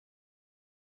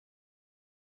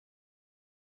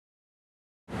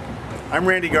I'm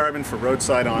Randy Garbin for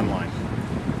Roadside Online.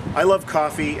 I love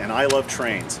coffee and I love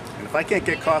trains. And if I can't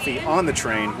get coffee on the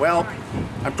train, well,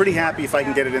 I'm pretty happy if I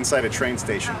can get it inside a train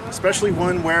station, especially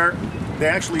one where they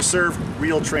actually serve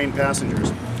real train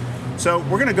passengers. So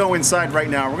we're going to go inside right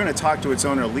now. We're going to talk to its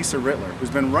owner, Lisa Rittler,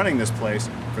 who's been running this place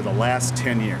for the last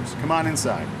 10 years. Come on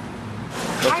inside.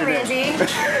 What's Hi, Randy.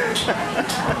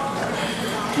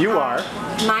 You are?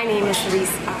 My name is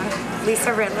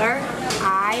Lisa Rittler.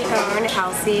 I own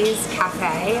Elcy's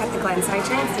Cafe at the Glenside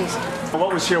train station.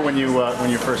 What was here when you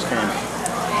first came?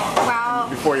 Well,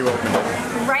 before you opened?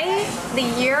 Right the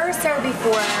year or so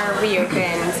before we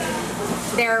opened,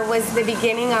 there was the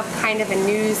beginning of kind of a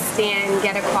newsstand,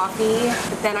 get a coffee.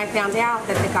 But then I found out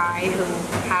that the guy who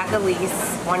had the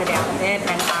lease wanted out of it,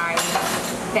 and I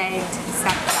begged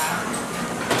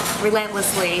SEPTA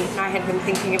relentlessly. I had been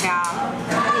thinking about,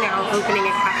 opening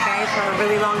a cafe for a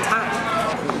really long time.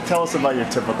 Tell us about your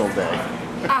typical day.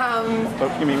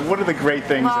 What are the great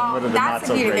things and what are the not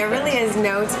so great things? There really is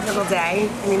no typical day.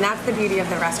 That's the beauty of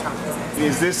the restaurant business.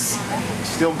 Is this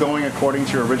still going according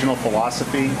to your original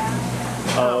philosophy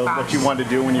of what you wanted to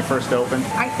do when you first opened?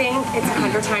 I think it's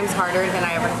 100 times harder than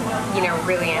I ever,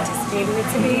 really anticipated it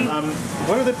to be.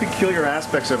 What are the peculiar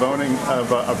aspects of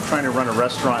trying to run a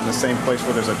restaurant in the same place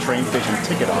where there's a train station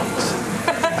ticket office?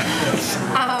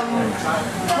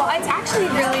 Well, it's actually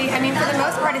really, for the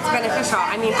most part, it's beneficial.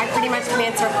 I pretty much can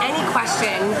answer any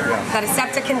question that a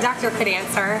SEPTA conductor could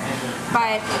answer,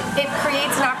 but it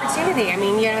creates an opportunity.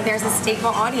 There's a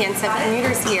staple audience of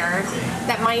commuters here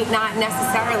that might not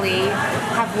necessarily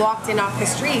have walked in off the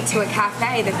street to a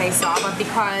cafe that they saw, but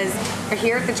because they're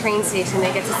here at the train station,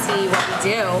 they get to see what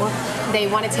we do. They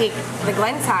want to take the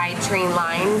Glenside train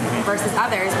line versus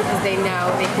others because they know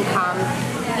they can come,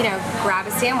 grab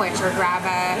a sandwich or grab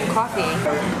a coffee.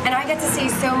 And I get to see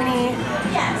so many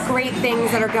great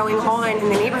things that are going on in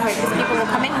the neighborhood because people will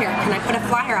come in here. Can I put a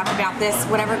flyer up about this,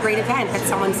 whatever great event that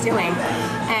someone's doing?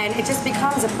 And it just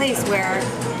becomes a place where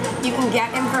you can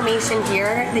get information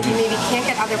here that you maybe can't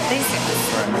get other places.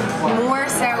 More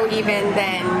so even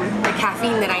than the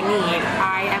caffeine that I need.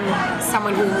 I am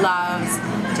someone who loves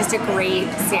just a great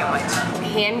sandwich.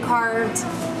 Hand-carved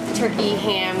turkey,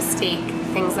 ham, steak,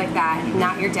 things like that,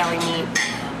 not your deli meat.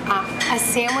 A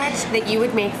sandwich that you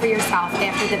would make for yourself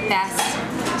after the best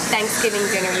Thanksgiving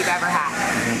dinner you've ever had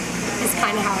is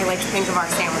kind of how I like to think of our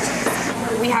sandwiches.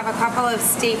 We have a couple of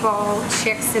staple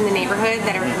chicks in the neighborhood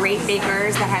that are great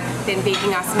bakers that have been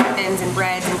baking us muffins and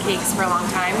breads and cakes for a long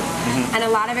time. And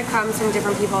a lot of it comes from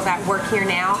different people that work here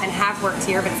now and have worked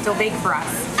here but still bake for us.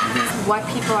 What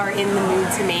people are in the mood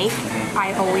to make,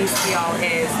 I always feel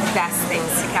is the best things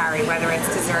to carry, whether it's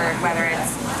dessert, whether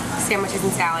it's sandwiches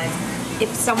and salads. If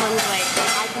someone's like,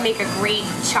 I can make a great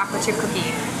chocolate chip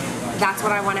cookie, that's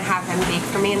what I want to have them bake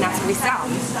for me, and that's what we sell.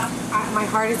 My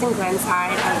heart is in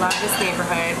Glenside. I love this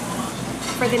neighborhood.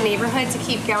 For the neighborhood to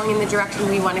keep going in the direction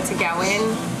we want it to go in,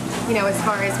 as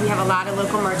far as we have a lot of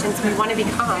local merchants, we want to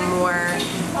become more,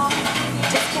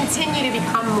 just continue to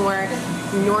become more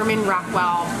Norman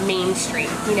Rockwell Main Street,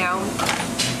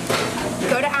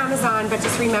 Go to Amazon, but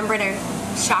just remember to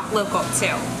shop local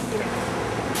too.